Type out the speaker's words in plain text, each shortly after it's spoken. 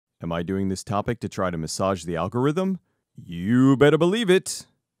Am I doing this topic to try to massage the algorithm? You better believe it!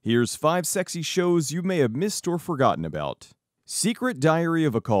 Here's 5 sexy shows you may have missed or forgotten about. Secret Diary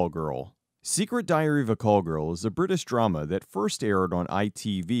of a Call Girl. Secret Diary of a Call Girl is a British drama that first aired on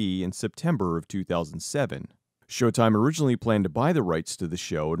ITV in September of 2007. Showtime originally planned to buy the rights to the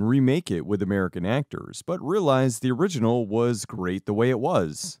show and remake it with American actors, but realized the original was great the way it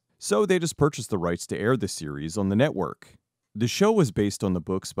was. So they just purchased the rights to air the series on the network. The show was based on the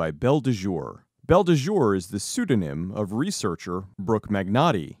books by Belle de Jour. Belle de Jour is the pseudonym of researcher Brooke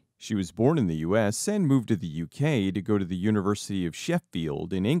Magnotti. She was born in the US and moved to the UK to go to the University of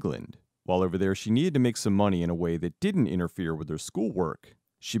Sheffield in England. While over there, she needed to make some money in a way that didn't interfere with her schoolwork.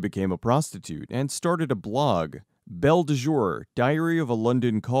 She became a prostitute and started a blog, Belle de Jour, Diary of a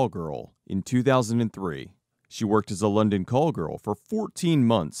London Call Girl, in 2003. She worked as a London call girl for 14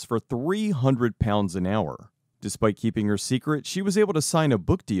 months for £300 an hour. Despite keeping her secret, she was able to sign a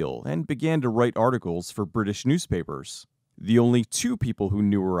book deal and began to write articles for British newspapers. The only 2 people who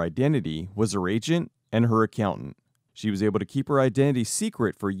knew her identity was her agent and her accountant. She was able to keep her identity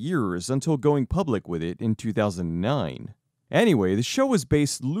secret for years until going public with it in 2009. Anyway, the show was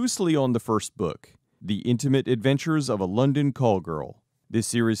based loosely on the first book, The Intimate Adventures of a London Call Girl. This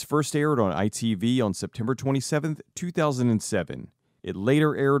series first aired on ITV on September 27, 2007. It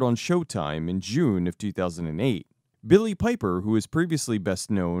later aired on Showtime in June of 2008. Billie Piper, who is previously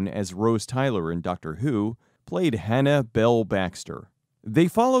best known as Rose Tyler in Doctor Who, played Hannah Bell Baxter. They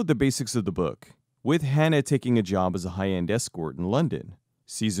followed the basics of the book, with Hannah taking a job as a high-end escort in London.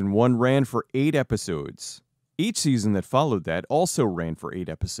 Season 1 ran for 8 episodes. Each season that followed that also ran for 8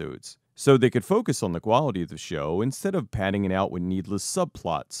 episodes, so they could focus on the quality of the show instead of padding it out with needless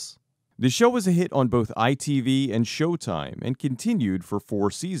subplots. The show was a hit on both ITV and Showtime and continued for 4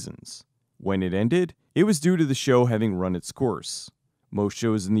 seasons. When it ended, it was due to the show having run its course. Most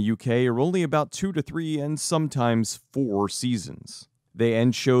shows in the UK are only about 2 to 3 and sometimes 4 seasons. They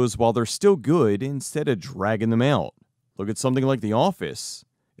end shows while they're still good instead of dragging them out. Look at something like The Office.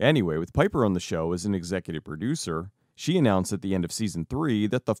 Anyway, with Piper on the show as an executive producer, she announced at the end of season 3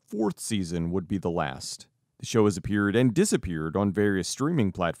 that the 4th season would be the last. The show has appeared and disappeared on various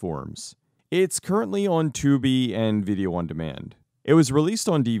streaming platforms. It's currently on Tubi and Video on Demand. It was released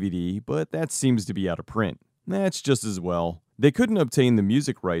on DVD, but that seems to be out of print. That's just as well. They couldn't obtain the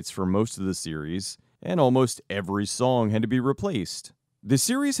music rights for most of the series, and almost every song had to be replaced. The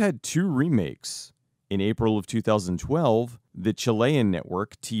series had 2 remakes. In April of 2012, the Chilean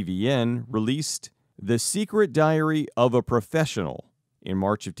network TVN released The Secret Diary of a Professional. In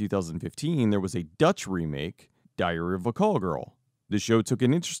March of 2015, there was a Dutch remake, Diary of a Call Girl. The show took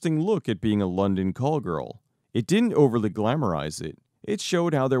an interesting look at being a London call girl. It didn't overly glamorize it. It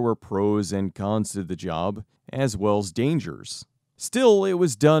showed how there were pros and cons to the job, as well as dangers. Still, it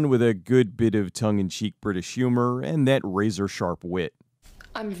was done with a good bit of tongue-in-cheek British humor and that razor-sharp wit.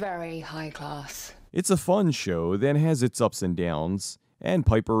 I'm very high class. It's a fun show that has its ups and downs, and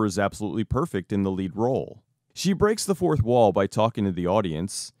Piper is absolutely perfect in the lead role. She breaks the 4th wall by talking to the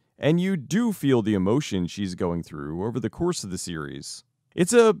audience, and you do feel the emotion she's going through over the course of the series.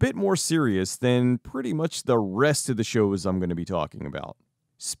 It's a bit more serious than pretty much the rest of the shows I'm going to be talking about.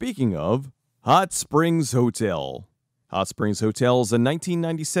 Speaking of, Hot Springs Hotel. Hot Springs Hotel is a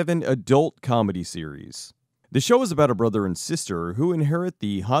 1997 adult comedy series. The show is about a brother and sister who inherit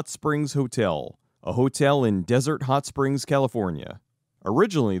the Hot Springs Hotel, a hotel in Desert Hot Springs, California.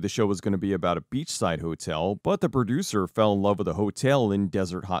 Originally, the show was going to be about a beachside hotel, but the producer fell in love with a hotel in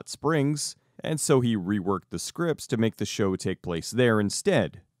Desert Hot Springs, and so he reworked the scripts to make the show take place there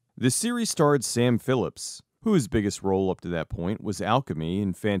instead. The series starred Sam Phillips, whose biggest role up to that point was Alchemy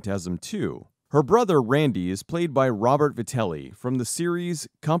in Phantasm 2. Her brother Randy is played by Robert Vitelli from the series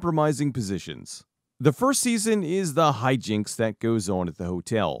Compromising Positions. The first season is the hijinks that goes on at the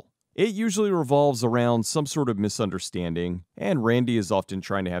hotel. It usually revolves around some sort of misunderstanding, and Randy is often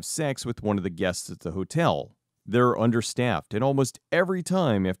trying to have sex with one of the guests at the hotel. They're understaffed, and almost every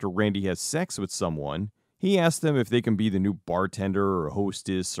time after Randy has sex with someone, he asks them if they can be the new bartender or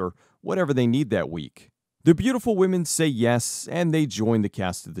hostess or whatever they need that week. The beautiful women say yes, and they join the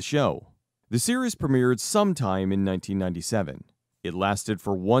cast of the show. The series premiered sometime in 1997. It lasted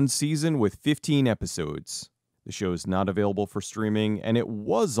for 1 season with 15 episodes. The show is not available for streaming, and it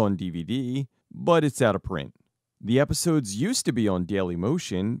was on DVD, but it's out of print. The episodes used to be on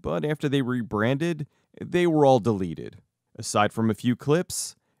Dailymotion, but after they rebranded, they were all deleted. Aside from a few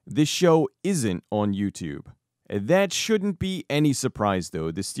clips, this show isn't on YouTube. That shouldn't be any surprise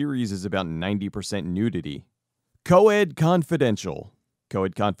though, the series is about 90% nudity. Coed Confidential.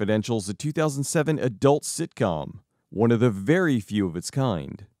 Coed Confidential is a 2007 adult sitcom, one of the very few of its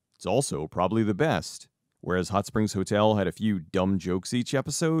kind. It's also probably the best. Whereas Hot Springs Hotel had a few dumb jokes each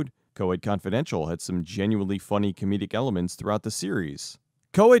episode, Co-Ed Confidential had some genuinely funny comedic elements throughout the series.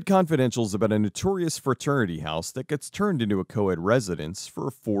 Co-Ed Confidential is about a notorious fraternity house that gets turned into a co-ed residence for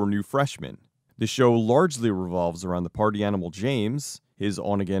 4 new freshmen. The show largely revolves around the party animal James, his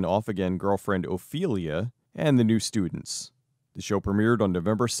on-again, off-again girlfriend Ophelia, and the new students. The show premiered on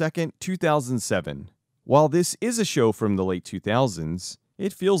November 2nd, 2007. While this is a show from the late 2000s,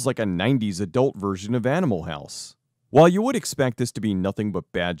 it feels like a 90s adult version of Animal House. While you would expect this to be nothing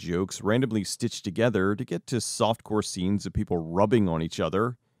but bad jokes randomly stitched together to get to softcore scenes of people rubbing on each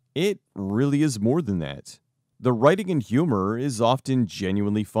other, it really is more than that. The writing and humor is often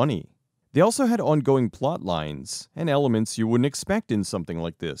genuinely funny. They also had ongoing plot lines and elements you wouldn't expect in something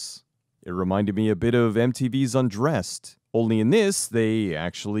like this. It reminded me a bit of MTV's Undressed, only in this, they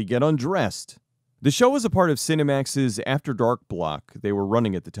actually get undressed. The show was a part of Cinemax's After Dark block they were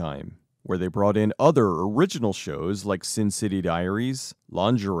running at the time, where they brought in other original shows like Sin City Diaries,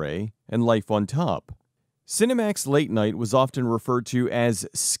 Lingerie, and Life on Top. Cinemax Late Night was often referred to as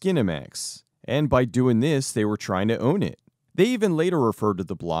Skinemax, and by doing this, they were trying to own it. They even later referred to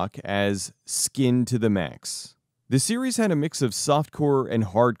the block as Skin to the Max. The series had a mix of softcore and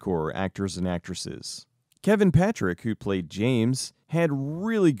hardcore actors and actresses. Kevin Patrick, who played James, had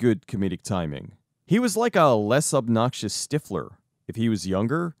really good comedic timing. He was like a less obnoxious Stifler. If he was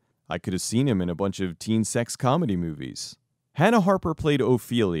younger, I could have seen him in a bunch of teen sex comedy movies. Hannah Harper played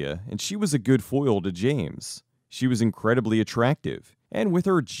Ophelia, and she was a good foil to James. She was incredibly attractive, and with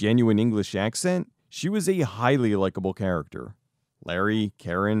her genuine English accent, she was a highly likable character. Larry,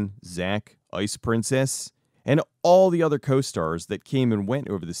 Karen, Zach, Ice Princess, and all the other co-stars that came and went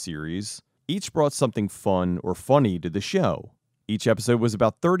over the series each brought something fun or funny to the show. Each episode was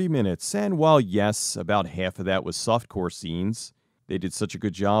about 30 minutes, and while yes, about half of that was softcore scenes, they did such a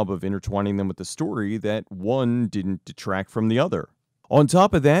good job of intertwining them with the story that one didn't detract from the other. On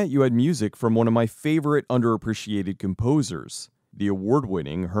top of that, you had music from one of my favorite underappreciated composers, the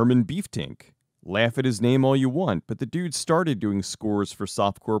award-winning Herman Beeftink. Laugh at his name all you want, but the dude started doing scores for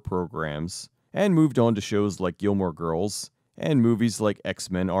softcore programs and moved on to shows like Gilmore Girls and movies like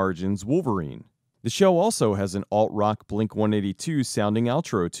X-Men Origins Wolverine. The show also has an alt-rock Blink-182 sounding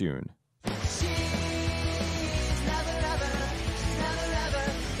outro tune.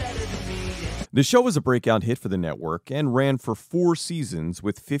 The show was a breakout hit for the network and ran for 4 seasons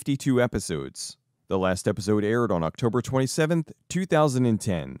with 52 episodes. The last episode aired on October 27th,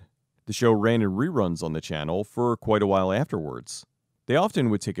 2010. The show ran in reruns on the channel for quite a while afterwards. They often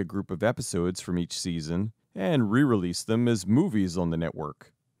would take a group of episodes from each season and re-release them as movies on the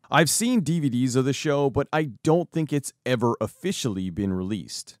network. I've seen DVDs of the show, but I don't think it's ever officially been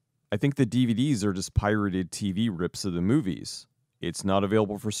released. I think the DVDs are just pirated TV rips of the movies. It's not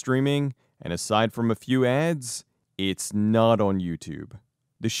available for streaming, and aside from a few ads, it's not on YouTube.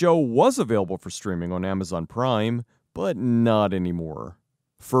 The show was available for streaming on Amazon Prime, but not anymore.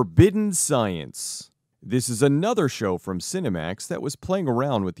 Forbidden Science. This is another show from Cinemax that was playing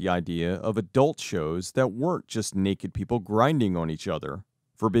around with the idea of adult shows that weren't just naked people grinding on each other.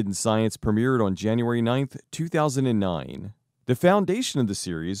 Forbidden Science premiered on January 9th, 2009. The foundation of the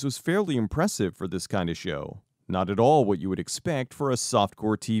series was fairly impressive for this kind of show. Not at all what you would expect for a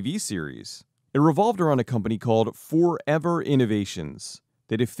softcore TV series. It revolved around a company called Forever Innovations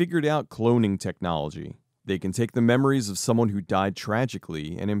that have figured out cloning technology. They can take the memories of someone who died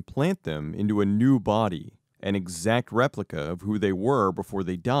tragically and implant them into a new body, an exact replica of who they were before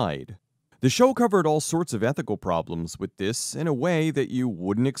they died. The show covered all sorts of ethical problems with this in a way that you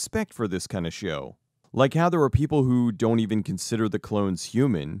wouldn't expect for this kind of show. Like how there are people who don't even consider the clones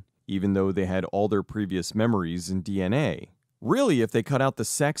human, even though they had all their previous memories and DNA. Really, if they cut out the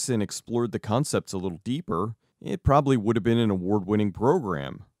sex and explored the concepts a little deeper, it probably would have been an award-winning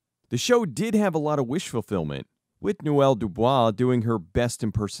program. The show did have a lot of wish fulfillment, with Noelle Dubois doing her best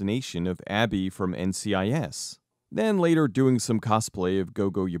impersonation of Abby from NCIS, then later doing some cosplay of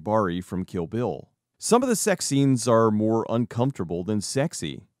Gogo Yubari from Kill Bill. Some of the sex scenes are more uncomfortable than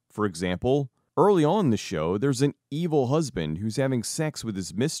sexy. For example, early on in the show, there's an evil husband who's having sex with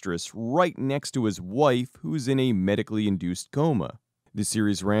his mistress right next to his wife who's in a medically induced coma. The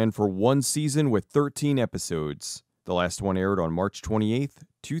series ran for 1 season with 13 episodes. The last one aired on March 28th,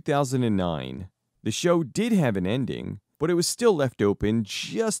 2009. The show did have an ending, but it was still left open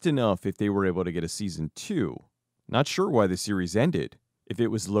just enough if they were able to get a season 2. Not sure why the series ended, if it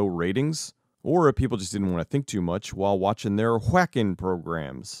was low ratings, or if people just didn't want to think too much while watching their whackin'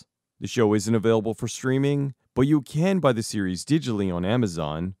 programs. The show isn't available for streaming, but you can buy the series digitally on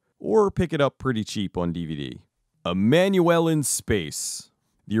Amazon, or pick it up pretty cheap on DVD. Emmanuel in Space.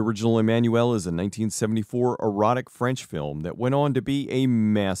 The original Emmanuel is a 1974 erotic French film that went on to be a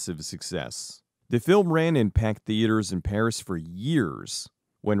massive success. The film ran in packed theaters in Paris for years.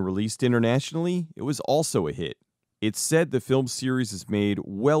 When released internationally, it was also a hit. It's said the film series has made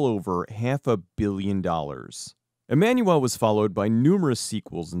well over $500 million. Emmanuel was followed by numerous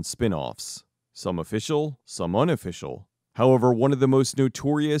sequels and spin-offs, some official, some unofficial. However, one of the most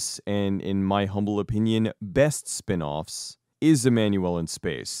notorious and, in my humble opinion, best spin-offs is Emmanuel in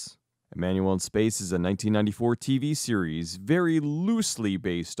Space. Emmanuel in Space is a 1994 TV series very loosely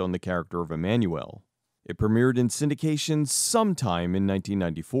based on the character of Emmanuel. It premiered in syndication sometime in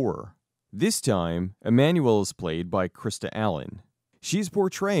 1994. This time, Emmanuel is played by Krista Allen. She's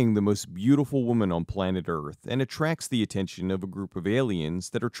portraying the most beautiful woman on planet Earth and attracts the attention of a group of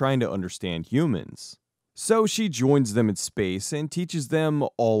aliens that are trying to understand humans. So she joins them in space and teaches them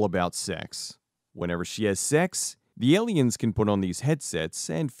all about sex. Whenever she has sex, the aliens can put on these headsets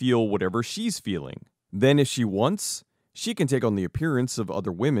and feel whatever she's feeling. Then if she wants, she can take on the appearance of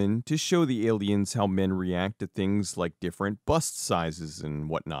other women to show the aliens how men react to things like different bust sizes and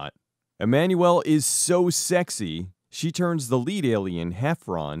whatnot. Emmanuel is so sexy, she turns the lead alien,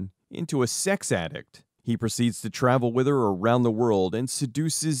 Hafron, into a sex addict. He proceeds to travel with her around the world and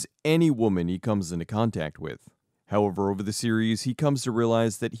seduces any woman he comes into contact with. However, over the series, he comes to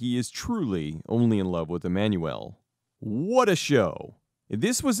realize that he is truly only in love with Emmanuel. What a show!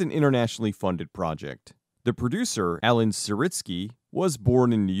 This was an internationally funded project. The producer, Alan Saritsky, was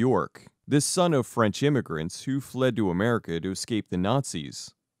born in New York, the son of French immigrants who fled to America to escape the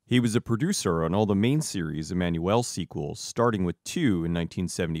Nazis. He was a producer on all the main series Emmanuel sequels, starting with 2 in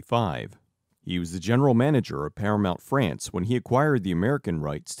 1975. He was the general manager of Paramount France when he acquired the American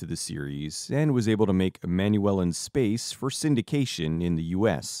rights to the series and was able to make Emmanuel in Space for syndication in the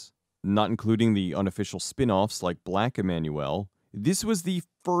US. Not including the unofficial spin-offs like Black Emmanuel, this was the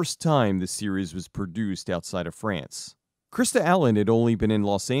first time the series was produced outside of France. Krista Allen had only been in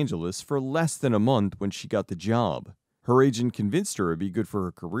Los Angeles for less than a month when she got the job. Her agent convinced her it'd be good for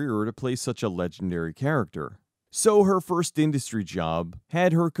her career to play such a legendary character. So her first industry job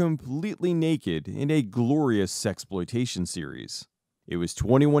had her completely naked in a glorious sexploitation series. It was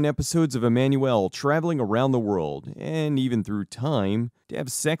 21 episodes of Emmanuel traveling around the world, and even through time, to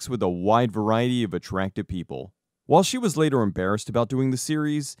have sex with a wide variety of attractive people. While she was later embarrassed about doing the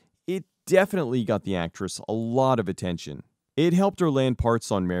series, it definitely got the actress a lot of attention. It helped her land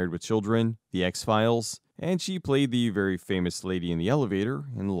parts on Married with Children, The X-Files, and she played the very famous lady in the elevator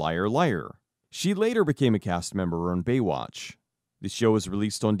in Liar Liar. She later became a cast member on Baywatch. The show was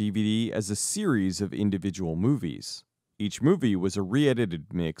released on DVD as a series of individual movies. Each movie was a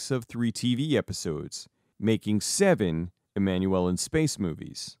re-edited mix of 3 TV episodes, making 7 Emmanuel in Space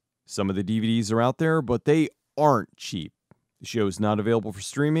movies. Some of the DVDs are out there, but they aren't cheap. The show is not available for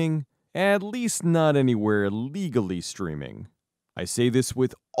streaming, at least not anywhere legally streaming. I say this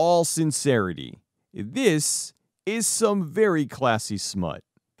with all sincerity. This is some very classy smut.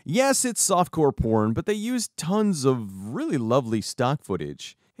 Yes, it's softcore porn, but they used tons of really lovely stock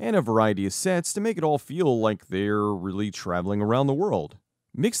footage and a variety of sets to make it all feel like they're really traveling around the world.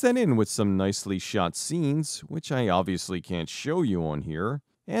 Mix that in with some nicely shot scenes, which I obviously can't show you on here,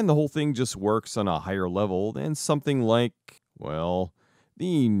 and the whole thing just works on a higher level than something like, well,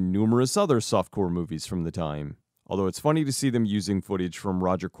 the numerous other softcore movies from the time. Although it's funny to see them using footage from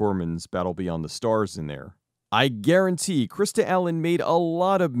Roger Corman's Battle Beyond the Stars in there. I guarantee Krista Allen made a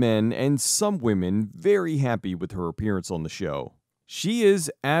lot of men and some women very happy with her appearance on the show. She is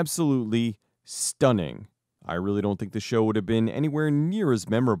absolutely stunning. I really don't think the show would have been anywhere near as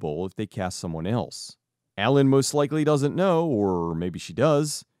memorable if they cast someone else. Allen most likely doesn't know, or maybe she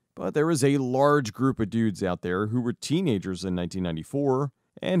does, but there is a large group of dudes out there who were teenagers in 1994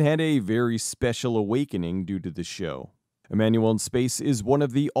 and had a very special awakening due to the show. Emmanuel in Space is one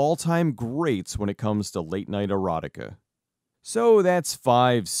of the all-time greats when it comes to late-night erotica. So that's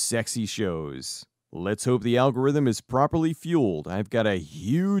 5 sexy shows. Let's hope the algorithm is properly fueled. I've got a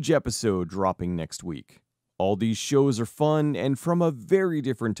huge episode dropping next week. All these shows are fun and from a very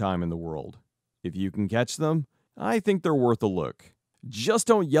different time in the world. If you can catch them, I think they're worth a look. Just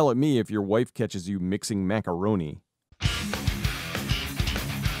don't yell at me if your wife catches you mixing macaroni.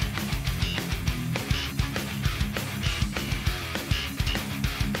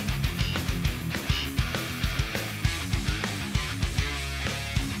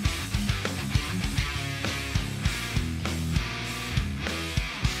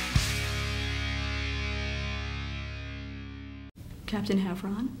 Captain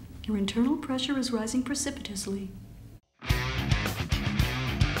Hafron, your internal pressure is rising precipitously.